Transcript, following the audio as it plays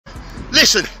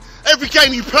Listen, every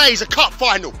game you play is a cup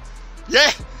final.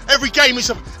 Yeah? Every game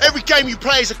you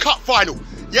play is a cup final.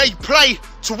 Yeah, you play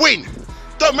to win.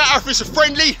 Don't matter if it's a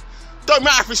friendly, don't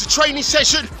matter if it's a training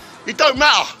session, it don't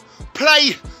matter.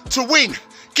 Play to win.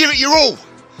 Give it your all.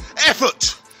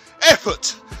 Effort.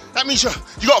 Effort. That means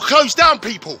you got to close down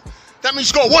people. That means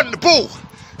you got to want the ball.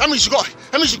 That means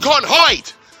you can't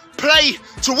hide. Play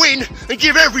to win and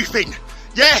give everything.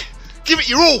 Yeah? Give it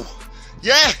your all.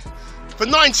 Yeah? For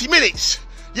 90 minutes.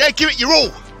 Yeah, give it your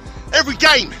all. Every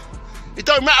game. It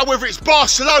don't matter whether it's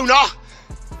Barcelona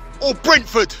or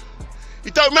Brentford.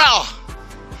 It don't matter.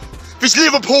 If it's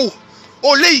Liverpool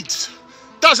or Leeds.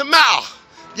 Doesn't matter.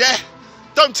 Yeah?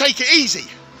 Don't take it easy.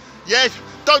 Yeah?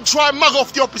 Don't try and mug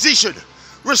off the opposition.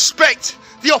 Respect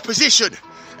the opposition.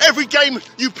 Every game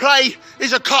you play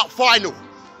is a cup final.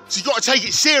 So you've got to take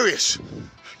it serious.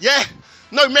 Yeah?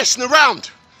 No messing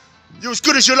around. You're as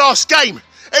good as your last game.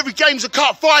 Every game's a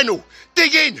cup final.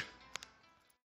 Dig in.